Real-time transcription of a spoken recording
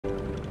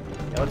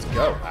Let's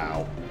go.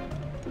 Ow.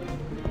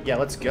 Yeah,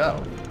 let's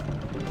go.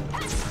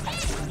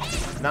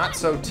 Not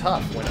so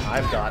tough when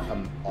I've got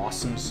an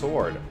awesome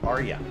sword,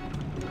 are ya?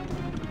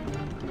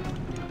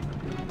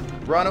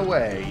 Run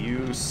away,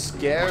 you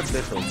scared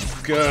little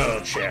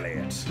girl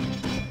chariot.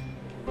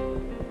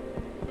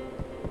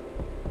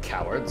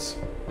 Cowards.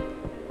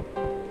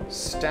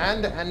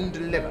 Stand and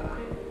deliver.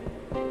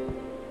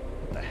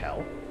 What the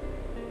hell?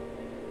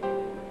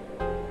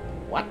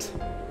 What?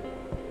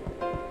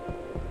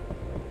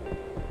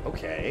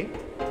 Okay.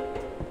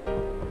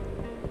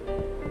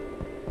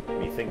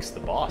 Thinks the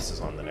boss is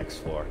on the next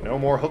floor. No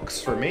more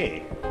hooks for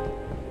me.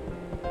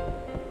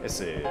 This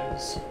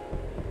is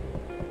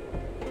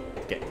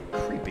getting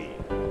creepy.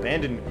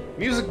 Abandoned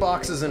music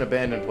boxes in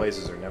abandoned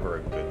places are never a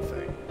good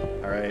thing.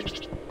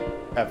 Alright?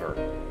 Ever.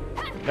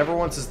 Never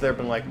once has there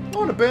been like,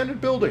 oh, an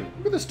abandoned building.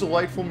 Look at this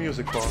delightful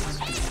music box.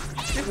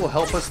 It will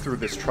help us through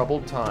this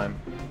troubled time.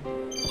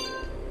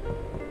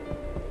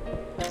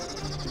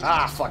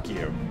 Ah, fuck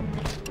you.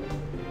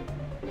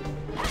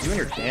 You and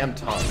your damn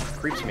tongue.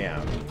 Creeps me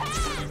out.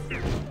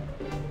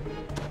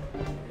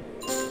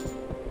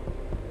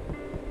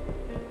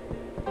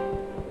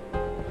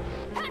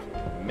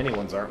 Mini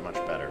ones aren't much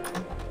better.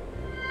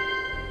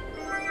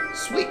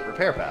 Sweet!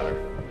 Repair powder.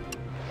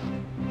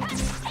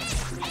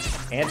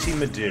 Auntie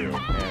Madoo.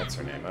 Yeah, that's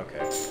her name.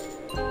 Okay.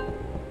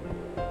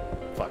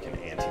 Fucking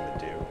Auntie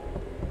Madoo.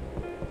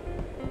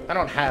 I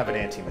don't have an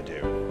Auntie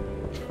Madoo.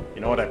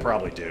 You know what I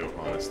probably do,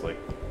 honestly.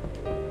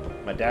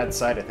 My dad's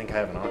side, I think I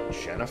have an Aunt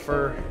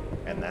Jennifer,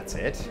 and that's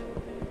it.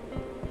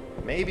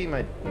 Maybe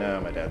my... No,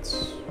 my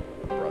dad's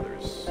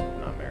brother's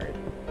not married.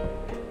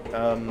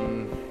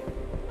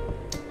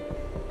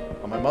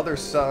 On my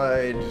mother's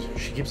side,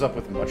 she keeps up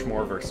with much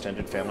more of her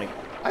extended family.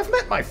 I've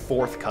met my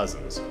 4th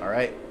cousins,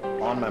 alright?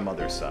 On my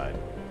mother's side.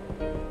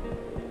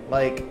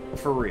 Like,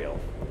 for real.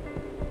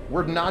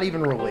 We're not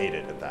even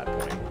related at that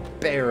point.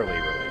 Barely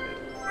related.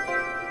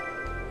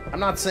 I'm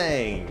not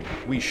saying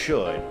we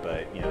should,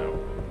 but, you know,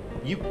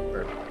 you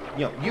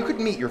could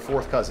meet your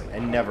 4th cousin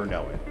and never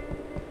know it.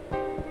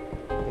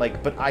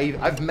 Like, but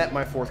I've met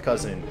my 4th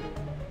cousin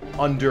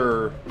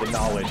under the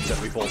knowledge that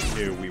we both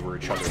knew we were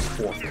each other's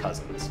 4th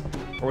cousins.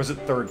 Or was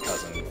it 3rd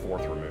cousin,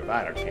 4th remove?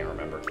 I can't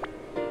remember.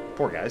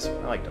 Poor guys.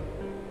 I liked them.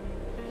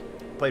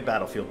 Played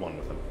Battlefield 1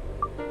 with them.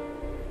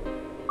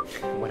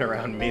 Went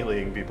around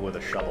meleeing people with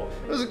a shovel.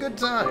 It was a good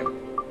time.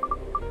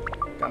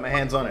 Got my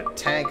hands on a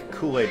tank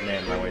Kool-Aid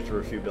Man my way through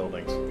a few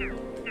buildings.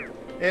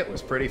 It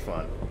was pretty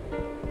fun.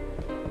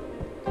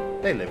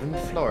 They live in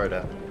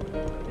Florida.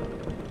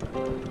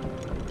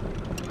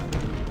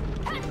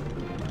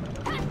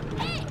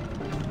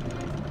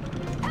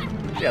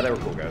 Yeah, they were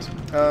cool guys.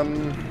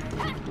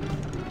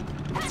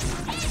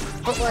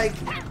 But, like,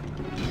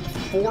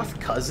 4th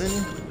cousin?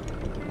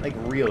 Like,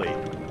 really?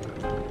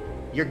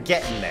 You're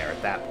getting there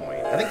at that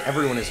point. I think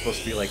everyone is supposed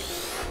to be, like,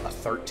 a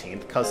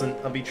 13th cousin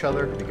of each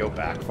other if you go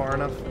back far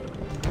enough.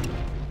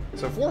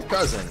 So 4th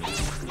cousin,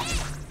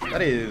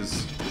 that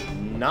is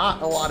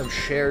not a lot of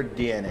shared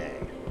DNA.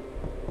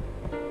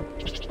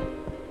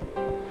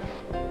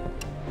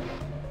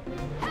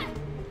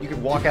 You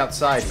could walk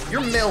outside,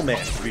 your mailman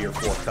could be your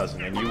 4th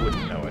cousin and you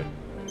wouldn't know it.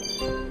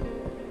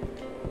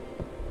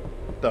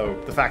 Though,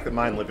 the fact that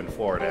mine live in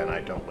Florida and I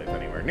don't live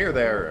anywhere near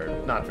there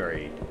are not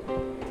very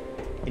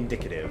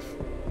indicative.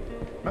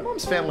 My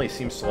mom's family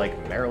seems to like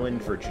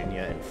Maryland,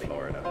 Virginia, and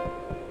Florida.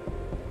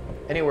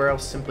 Anywhere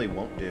else simply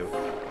won't do.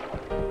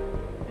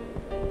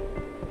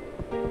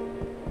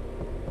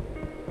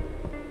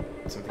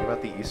 Something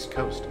about the East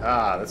Coast.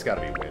 Ah, that's gotta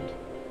be wind.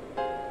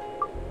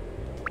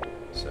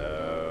 So...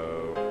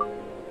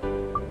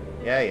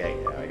 Yeah,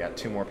 I got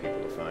 2 more people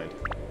to find.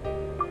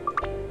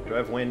 Do I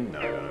have wind? No,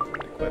 I don't have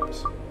wind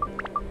equipped.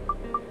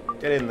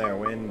 Get in there,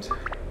 wind.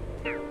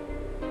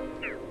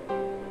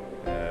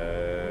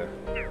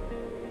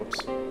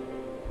 Whoops.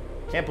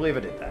 Can't believe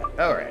I did that.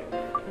 Alright.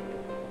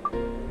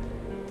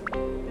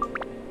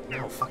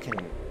 No,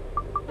 fucking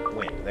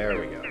wind. There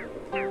we go.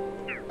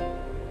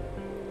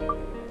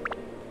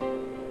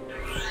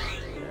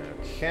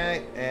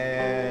 Okay,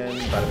 and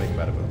bada bing,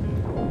 bada boom.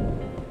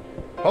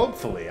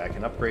 Hopefully I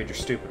can upgrade your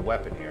stupid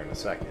weapon here in a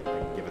second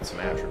and give it some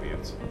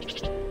attributes.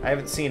 I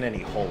haven't seen any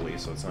holy,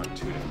 so it's not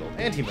too difficult.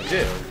 Auntie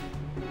Madoo.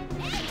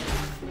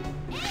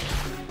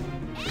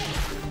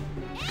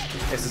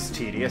 This is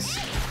tedious.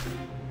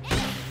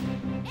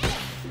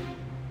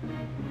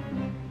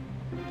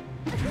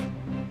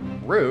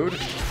 Rude.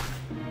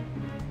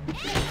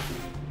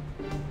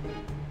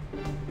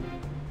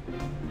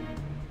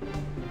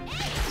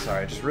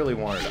 Sorry, I just really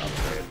wanted to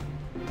upgrade.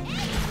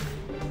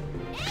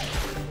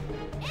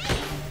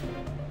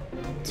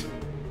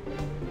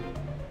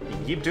 You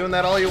can keep doing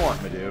that all you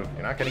want, Madoo.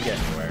 You're not gonna get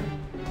anywhere.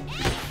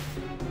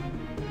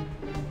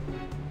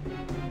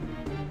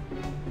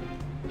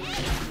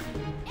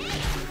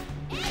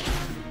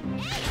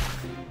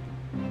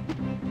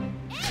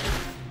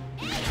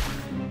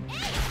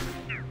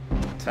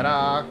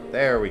 Ta-da!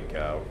 There we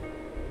go.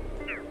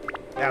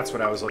 That's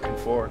what I was looking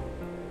for.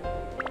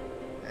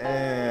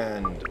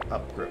 And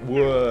upgrade.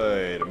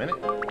 Wait a minute.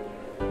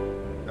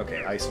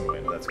 okay, ice and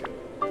wind, that's good.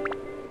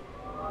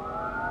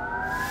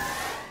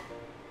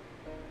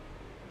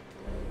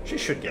 She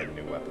should get a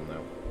new weapon,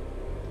 though.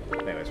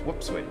 Anyways,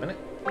 whoops, wait a minute.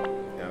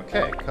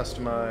 Okay,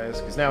 customize,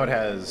 because now it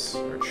has,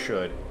 or it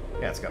should,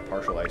 yeah, it's got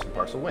partial ice and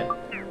partial wind.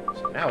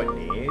 So now it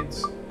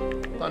needs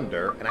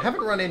thunder, and I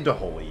haven't run into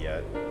Holy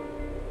yet.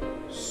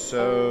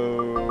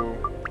 So,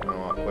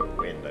 I'll equip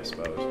wind, I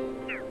suppose.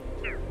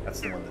 That's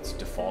the one that's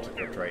default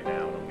equipped right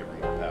now, and it'll give her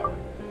more power.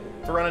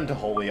 If I run into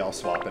Holy, I'll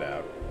swap it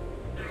out.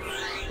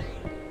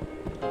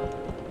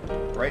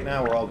 Right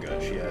now, we're all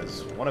good. She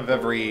has one of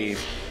every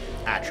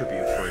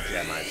attribute for a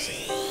gem I've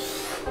seen.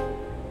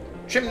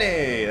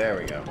 Chimney! There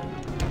we go.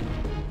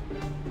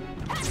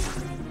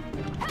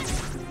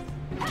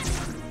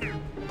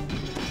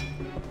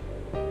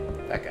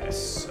 That guy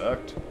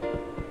sucked.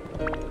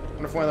 I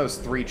wonder if one of those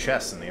 3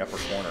 chests in the upper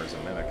corner is a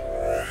mimic.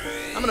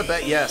 I'm gonna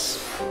bet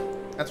yes.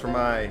 That's for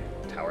my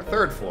tower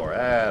 3rd floor.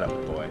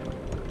 Attaboy.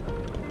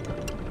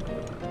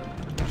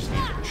 Just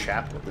need to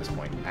chap at this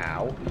point.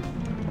 Ow.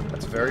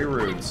 That's very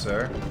rude,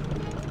 sir.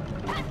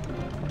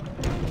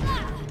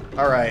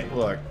 Alright,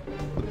 look.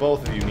 The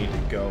both of you need to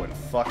go and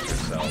fuck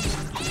yourselves.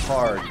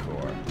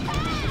 Hardcore.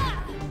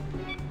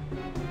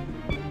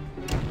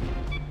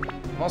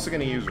 I'm also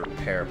going to use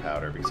repair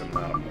powder because I'm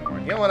not a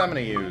moron. You know what? I'm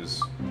going to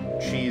use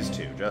cheese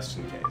too, just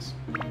in case.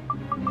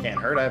 Can't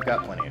hurt, I've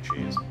got plenty of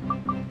cheese.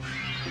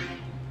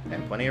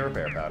 And plenty of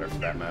repair powder, for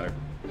that matter.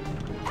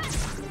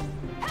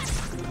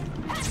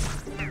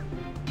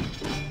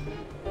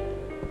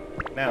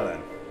 Now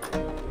then.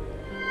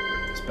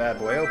 Rip this bad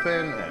boy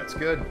open, and it's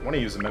good. Want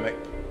to use a mimic.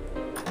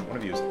 One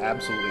of you is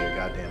absolutely a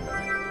goddamn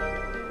mimic.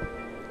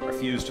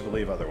 Refuse to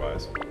believe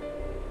otherwise.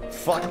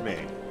 Fuck me.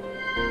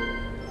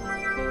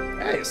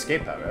 Hey,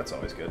 escape powder, that's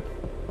always good.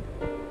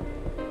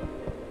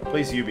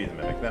 Please you be the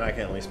mimic, then I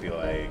can at least be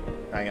like...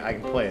 I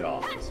can play it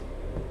off.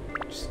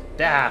 Just...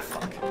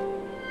 fuck.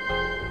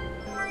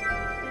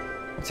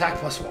 Attack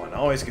 +1,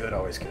 always good,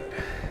 always good.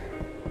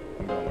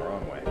 I'm going the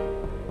wrong way.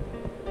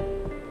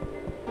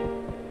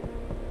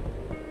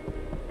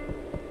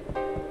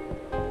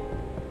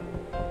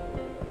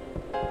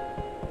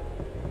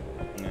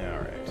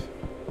 Alright.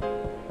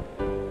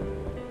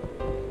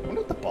 I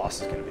wonder what the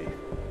boss is going to be.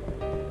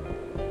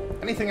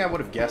 Anything I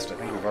would have guessed, I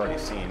think we've already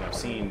seen. I've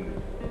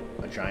seen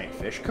a giant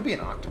fish. Could be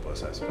an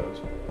octopus, I suppose.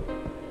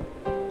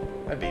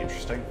 That'd be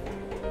interesting.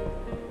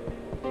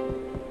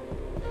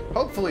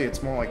 Hopefully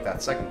it's more like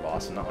that second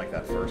boss and not like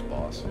that first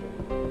boss.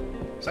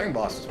 Second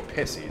boss was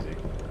piss easy.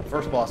 The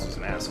first boss was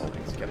an asshole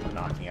because he kept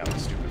knocking out the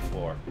stupid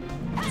floor.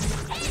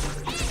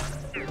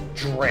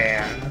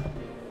 Dran!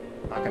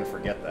 Not gonna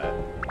forget that.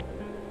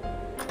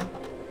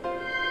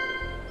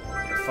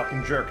 You're a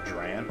fucking jerk,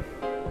 Dran.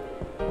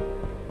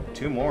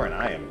 2 more and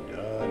I am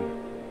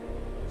done.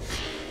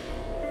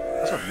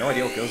 I also have no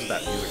idea what goes with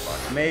that music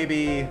box.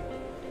 Maybe...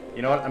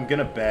 You know what? I'm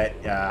gonna bet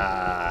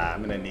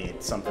I'm gonna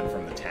need something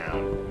from the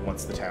town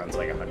once the town's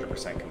like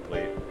 100%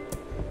 complete.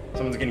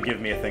 Someone's gonna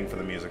give me a thing for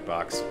the music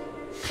box.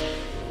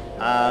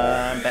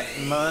 I'm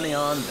betting money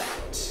on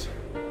that.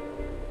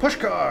 Push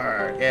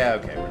card! Yeah,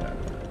 okay, we're done.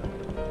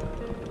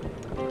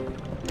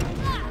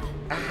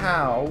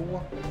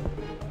 Ow!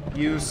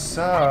 You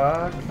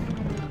suck.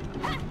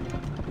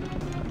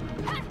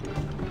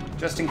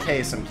 Just in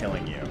case I'm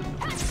killing you.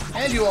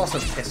 And you also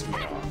pissed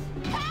me off.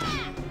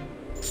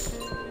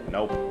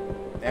 Nope.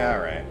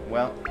 Alright,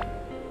 well.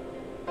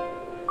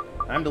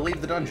 Time to leave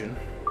the dungeon.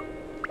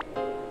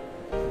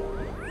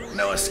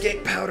 No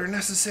escape powder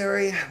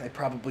necessary. They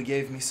probably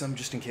gave me some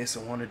just in case I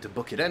wanted to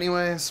book it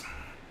anyways.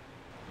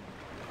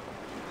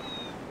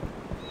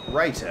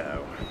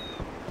 Righto.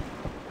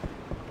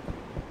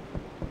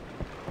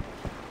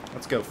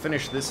 Let's go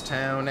finish this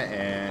town,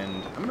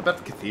 and I'm gonna bet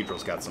the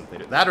cathedral's got something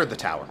to... That or the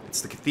tower. It's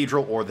the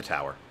cathedral or the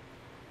tower.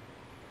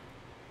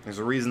 There's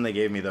a reason they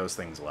gave me those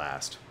things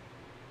last.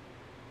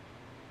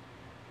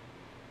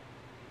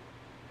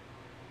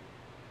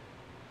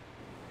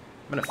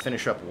 I'm going to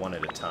finish up one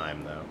at a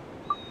time,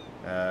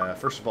 though.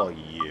 First of all,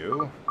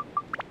 you.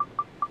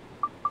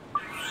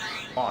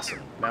 Awesome.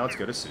 Now let's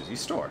go to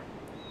Susie's store.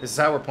 This is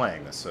how we're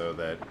playing this, so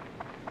that,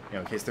 you know,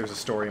 in case there's a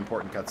story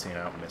important cutscene,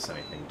 I don't miss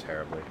anything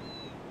terribly.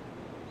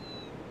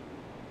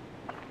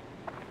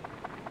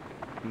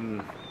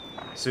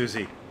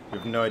 Susie, you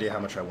have no idea how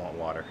much I want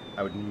water.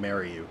 I would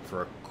marry you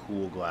for a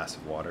cool glass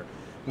of water.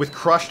 With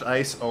crushed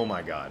ice, oh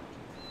my god.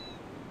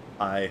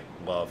 I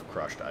love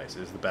crushed ice.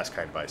 It is the best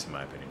kind of ice, in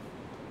my opinion.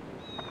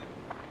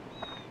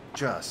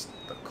 Just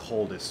the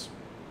coldest,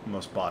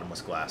 most bottomless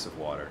glass of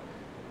water.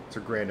 It's a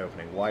grand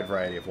opening. Wide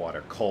variety of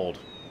water. Cold.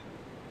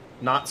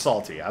 Not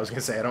salty. I was going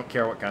to say, I don't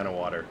care what kind of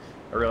water.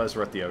 I realize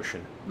we're at the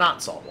ocean.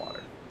 Not salt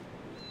water.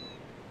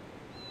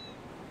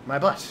 My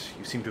butt.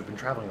 You seem to have been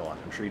traveling a lot.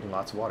 I'm sure you're eating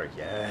lots of water.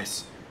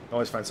 Yes. I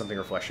always find something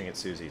refreshing at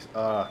Susie's.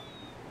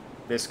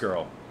 This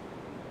girl.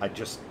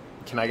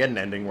 Can I get an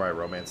ending where I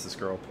romance this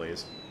girl,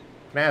 please?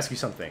 Can I ask you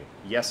something?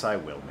 Yes, I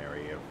will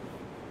marry you.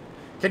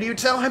 Can you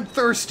tell I'm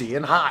thirsty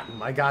and hot in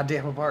my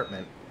goddamn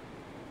apartment?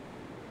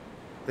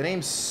 The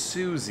name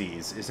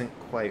Susie's isn't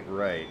quite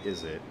right,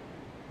 is it?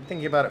 I'm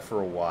thinking about it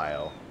for a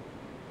while.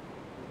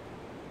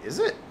 Is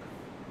it?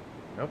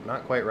 Nope,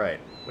 not quite right.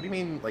 What do you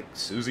mean, like,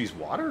 Susie's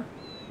Water?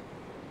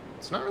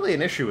 It's not really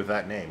an issue with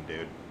that name,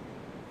 dude.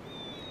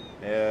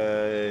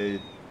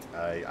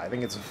 I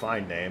think it's a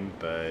fine name,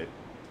 but...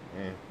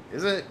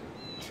 Is it?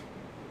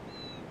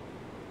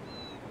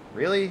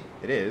 Really?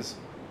 It is.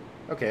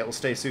 Okay, it will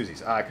stay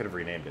Susie's. Ah, I could have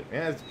renamed it.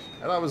 Yeah,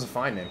 I thought it was a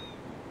fine name.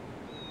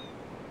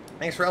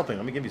 Thanks for helping.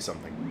 Let me give you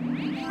something.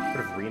 I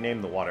could have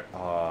renamed the water.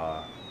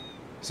 Aw.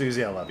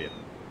 Susie, I love you.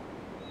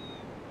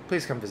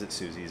 Please come visit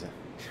Susie's.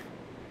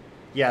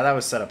 Yeah, that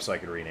was set up so I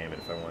could rename it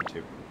if I wanted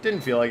to.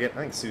 Didn't feel like it. I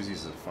think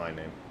Susie's is a fine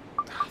name.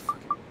 Ah, fuck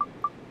it.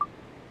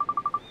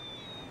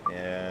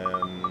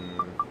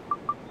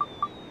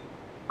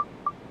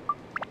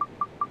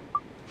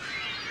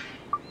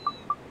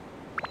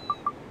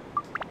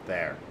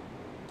 There.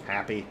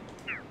 Happy.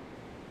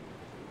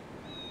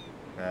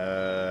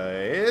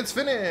 It's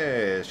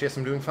finished! Yes,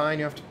 I'm doing fine.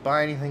 You have to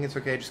buy anything. It's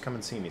okay. Just come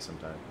and see me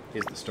sometime.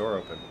 Is the store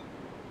open?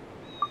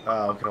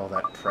 Oh, look at all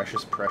that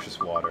precious, precious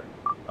water.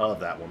 I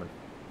love that woman.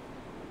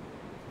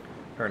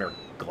 Her and her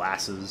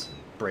glasses,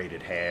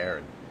 braided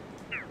hair,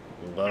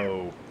 and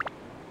low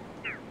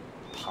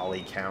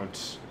poly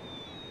count.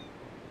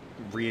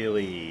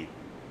 Really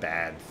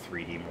bad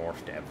 3D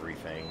morphed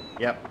everything.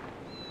 Yep.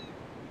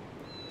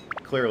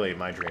 Clearly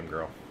my dream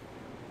girl.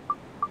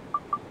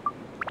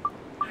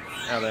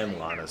 Now then,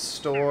 Lana's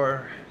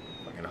store.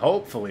 Fucking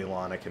hopefully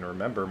Lana can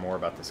remember more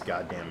about this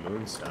goddamn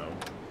moonstone.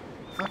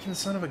 Fucking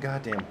son of a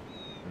goddamn...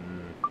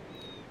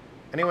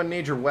 Anyone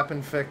need your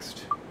weapon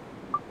fixed?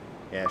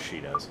 Yeah, she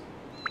does.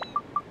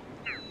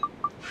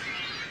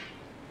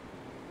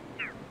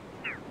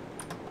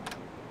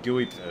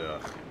 Gooey...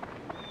 Ugh.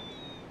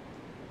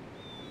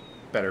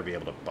 Better be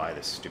able to buy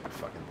this stupid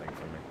fucking thing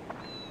from me.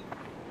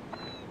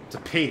 It's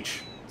a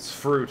peach. It's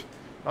fruit.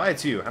 Hi,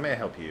 it's you. How may I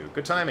help you?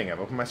 Good timing. I've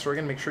opened my store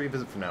again. Make sure you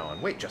visit from now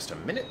on. Wait just a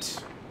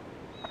minute.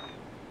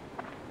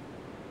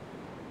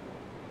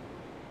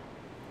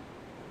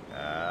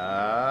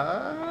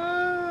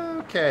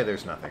 Okay,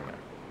 there's nothing there.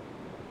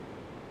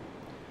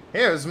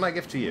 Here's my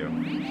gift to you.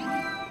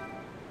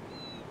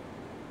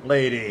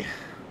 Lady.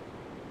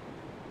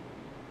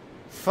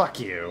 Fuck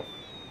you.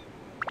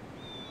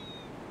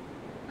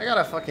 I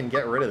gotta fucking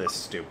get rid of this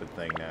stupid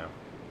thing now.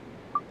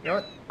 You know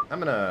what? I'm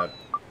gonna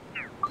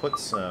put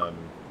some...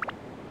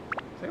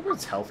 Is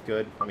everyone's health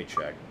good? Let me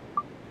check.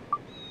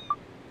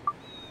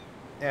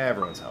 Yeah,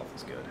 everyone's health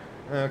is good.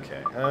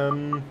 Okay,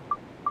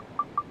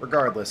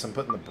 regardless, I'm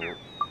putting the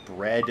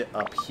bread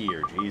up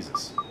here.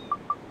 Jesus.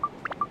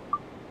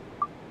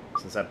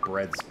 Since that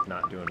bread's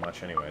not doing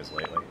much anyways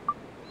lately.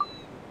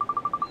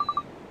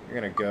 You're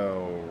gonna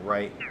go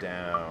right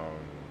down...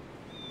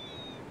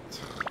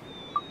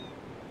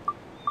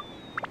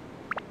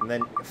 And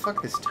then,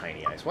 fuck this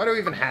tiny ice. Why do we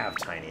even have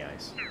tiny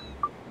ice?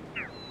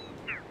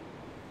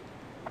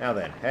 Now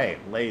then, hey,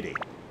 lady.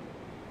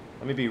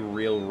 Let me be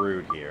real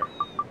rude here.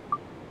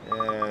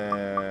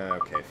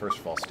 Okay, first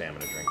of all,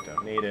 stamina drink,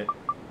 don't need it.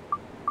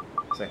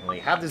 Secondly,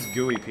 have this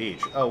gooey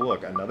peach. Oh,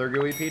 look, another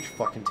gooey peach?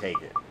 Fucking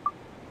take it.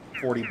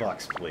 40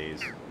 bucks,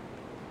 please.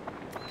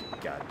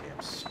 Goddamn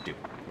stupid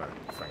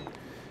motherfucker.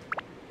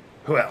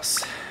 Who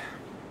else?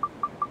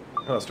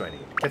 Who else do I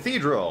need?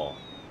 Cathedral!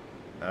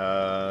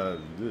 Ugh.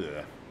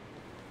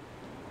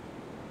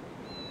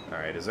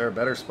 Alright, is there a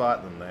better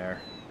spot than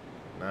there?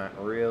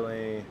 Not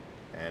really,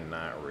 and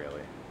not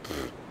really.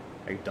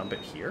 I dump it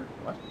here?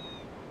 What?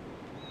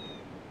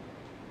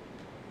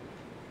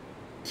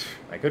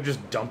 I could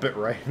just dump it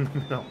right in the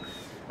middle.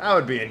 That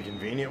would be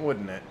inconvenient,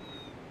 wouldn't it?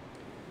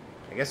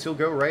 I guess you'll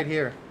go right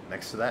here,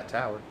 next to that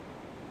tower.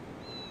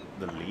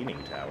 The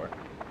Leaning Tower.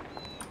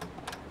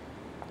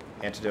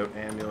 Antidote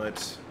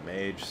Amulet,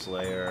 Mage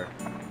Slayer.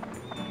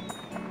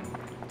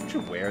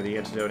 Should wear the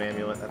Antidote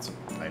Amulet. That's an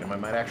item I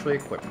might actually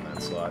equip in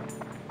that slot.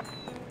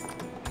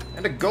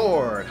 And a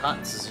gourd! Hot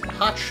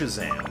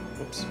Shazam.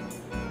 Whoops.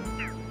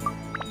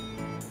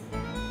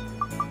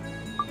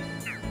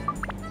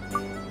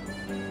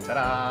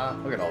 Ta-da!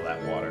 Look at all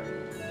that water.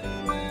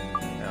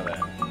 Now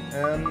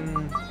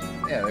then.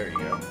 Yeah, there you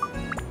go.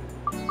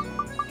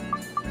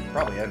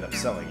 Probably end up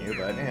selling you,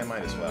 but yeah,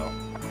 might as well.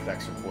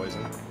 Extra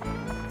poison.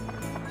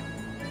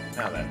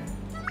 Now then.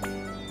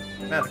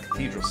 Now the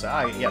cathedral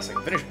side. Yes, I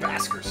can finish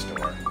Basker's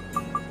store.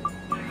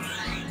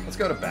 Let's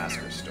go to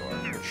Basker's store,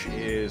 which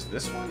is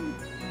this one?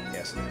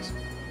 Yes, it is.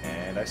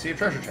 And I see a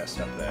treasure chest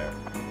up there.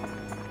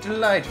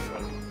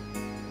 Delightful.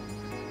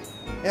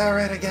 Yeah,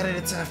 alright, I get it.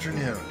 It's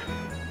afternoon.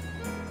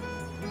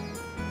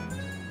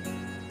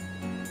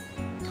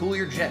 Cool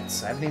your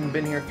jets. I haven't even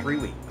been here 3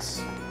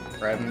 weeks.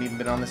 Or I haven't even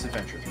been on this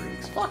adventure 3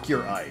 weeks. Fuck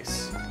your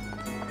ice.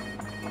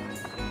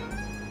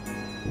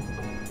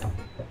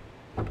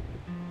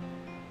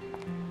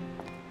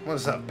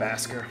 What's up,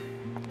 Basker?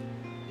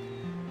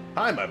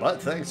 Hi, my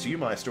butt. Thanks to you,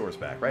 my store's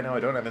back. Right now, I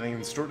don't have anything in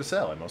the store to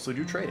sell. I mostly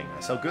do trading. I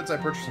sell goods I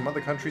purchase from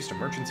other countries to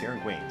merchants here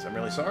in Queens. I'm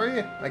really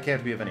sorry. I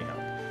can't be of any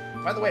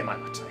help. By the way, my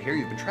butt, I hear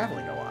you've been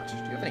traveling a lot. Do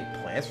you have any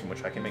plants from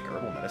which I can make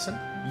herbal medicine?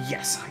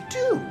 Yes, I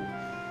do!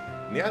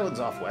 In the islands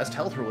off west,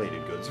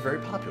 health-related goods are very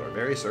popular.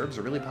 Various herbs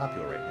are really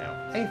popular right now.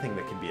 Anything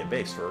that can be a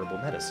base for herbal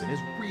medicine is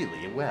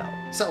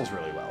sells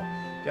really well.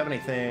 If you have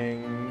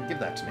anything, give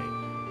that to me.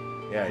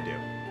 Yeah, I do.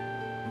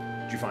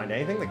 Did you find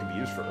anything that can be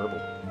used for herbal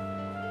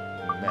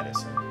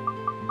medicine?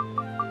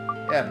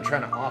 Yeah, I've been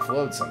trying to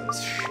offload some of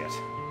this shit.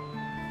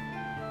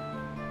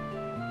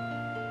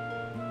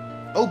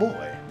 Oh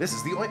boy, this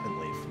is the ointment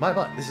leaf. My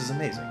butt, this is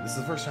amazing. This is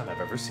the first time I've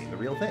ever seen the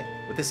real thing.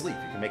 With this leaf,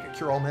 you can make a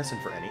cure-all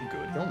medicine for any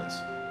good illness.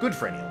 Good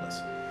for any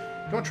illness.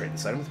 If you want to trade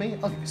this item with me,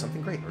 I'll give you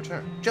something great in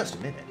return. Just a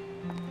minute.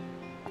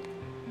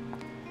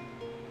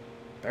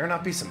 Better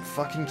not be some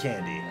fucking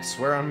candy. I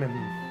swear on him.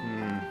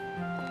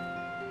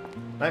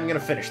 Not even gonna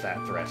finish that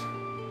threat.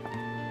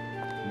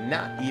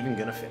 Not even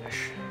gonna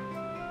finish.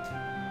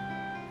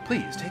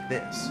 Please, take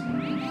this.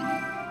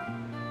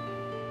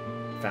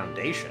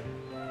 Foundation?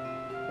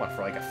 What,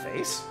 for like a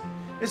face?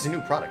 This is a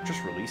new product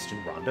just released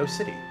in Rondo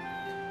City.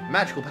 A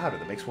magical powder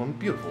that makes one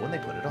beautiful when they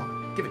put it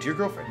on. Give it to your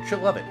girlfriend. She'll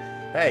love it.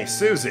 Hey,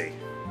 Susie!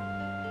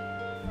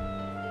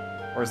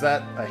 Or is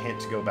that a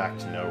hint to go back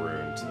to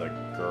Norune, to the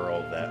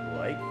girl that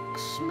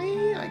likes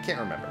me? I can't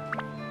remember.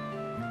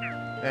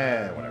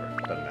 Whatever.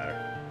 Doesn't matter.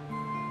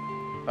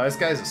 Oh, this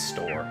guy's a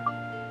store.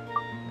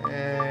 I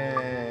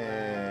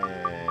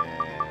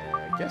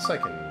guess I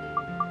can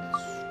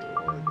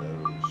store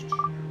those two.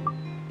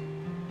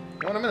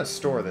 You know what? I'm gonna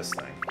store this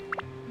thing.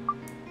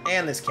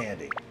 And this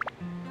candy.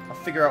 I'll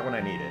figure out when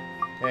I need it.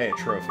 Hey, a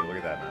trophy. Look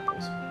at that,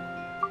 Apples.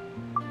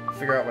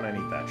 Figure out when I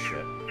need that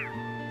shit.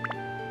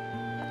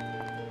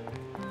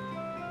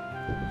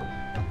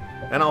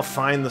 Then I'll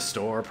find the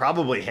store,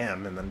 probably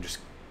him, and then just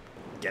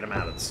get him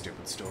out of the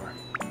stupid store.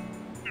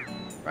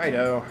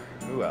 Righto.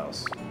 Who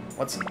else?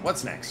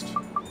 What's next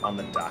on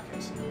the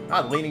docket?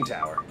 Ah, the Leaning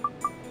Tower.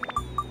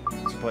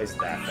 Let's replace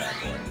that bad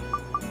boy.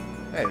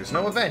 Hey, there's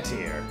no event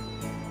here.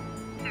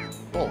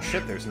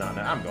 Bullshit, there's not.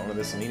 I'm going to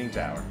this Leaning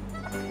Tower.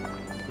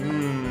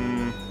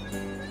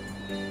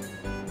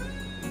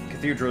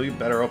 Cathedral, you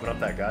better open up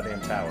that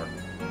goddamn tower.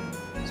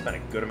 Spent a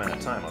good amount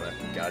of time on that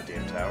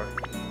goddamn tower.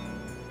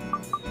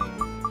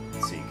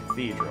 Let's see,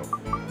 Cathedral.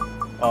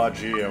 Oh,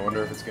 gee, I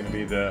wonder if it's going to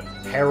be the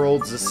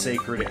Heralds a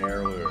Sacred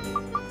Heirloom.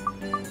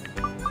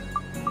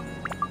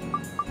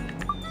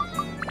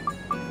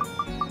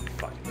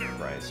 Fucking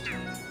Christ.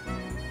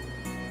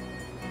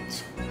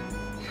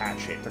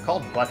 Hat-shaped. They're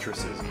called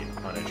buttresses, you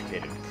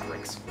uneducated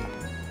pricks.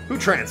 Who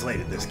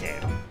translated this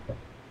game?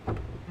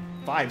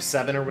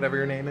 5-7 or whatever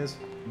your name is?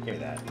 Give me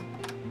that.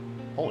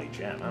 Holy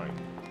gem. I don't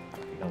even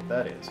fucking know what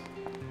that is.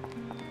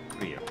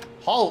 What are you?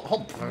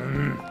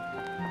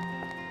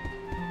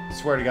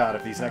 Swear to God,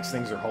 if these next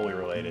things are holy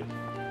related.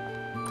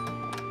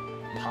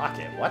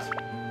 Pocket. What?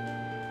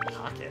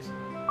 Pocket.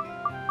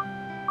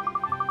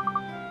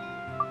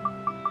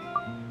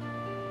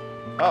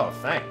 Oh,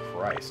 thank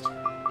Christ.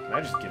 Can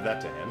I just give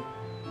that to him?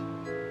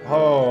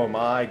 Oh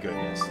my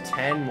goodness.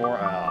 10 more.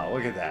 Oh,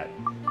 look at that.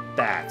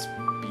 That's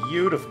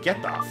beautiful.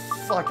 Get the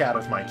fuck out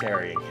of my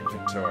carrying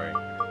inventory.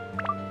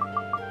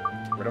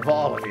 Get rid of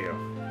all of you.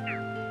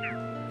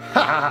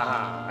 Ha ha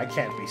ha! I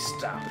can't be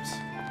stopped.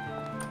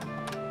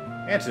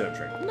 Antidote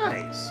drink.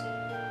 Nice.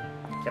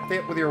 Kept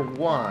it with your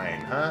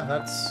wine, huh?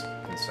 That's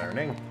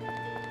concerning.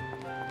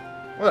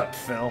 What up,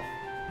 Phil?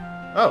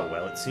 Oh,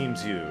 well, it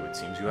seems you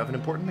have an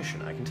important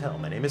mission, I can tell.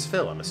 My name is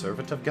Phil. I'm a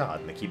servant of God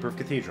and the keeper of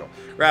Cathedral.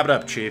 Wrap it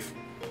up, Chief.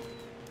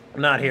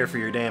 I'm not here for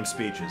your damn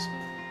speeches.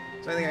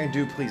 Is there anything I can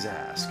do, please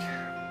ask?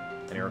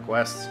 Any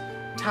requests?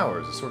 Tower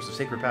is a source of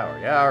sacred power.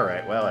 Yeah,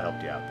 alright, well, I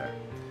helped you out there.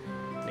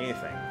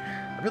 Anything?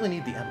 I really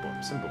need the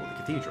emblem, symbol of the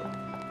cathedral.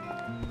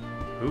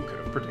 Who could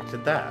have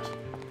predicted that?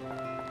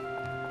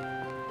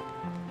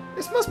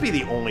 This must be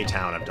the only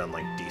town I've done,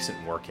 like,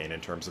 decent work in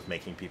terms of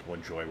making people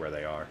enjoy where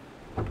they are.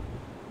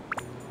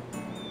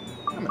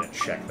 I'm gonna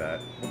check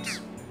that. Whoops.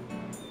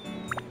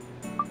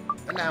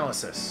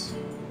 Analysis.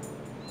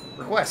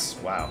 Requests.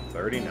 Wow,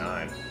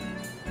 39.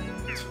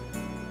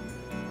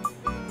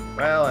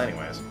 Well,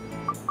 anyways.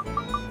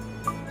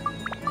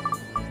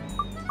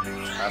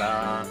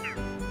 Ta-da!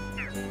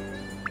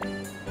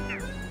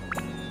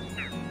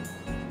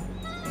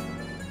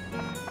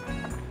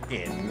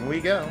 In we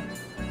go.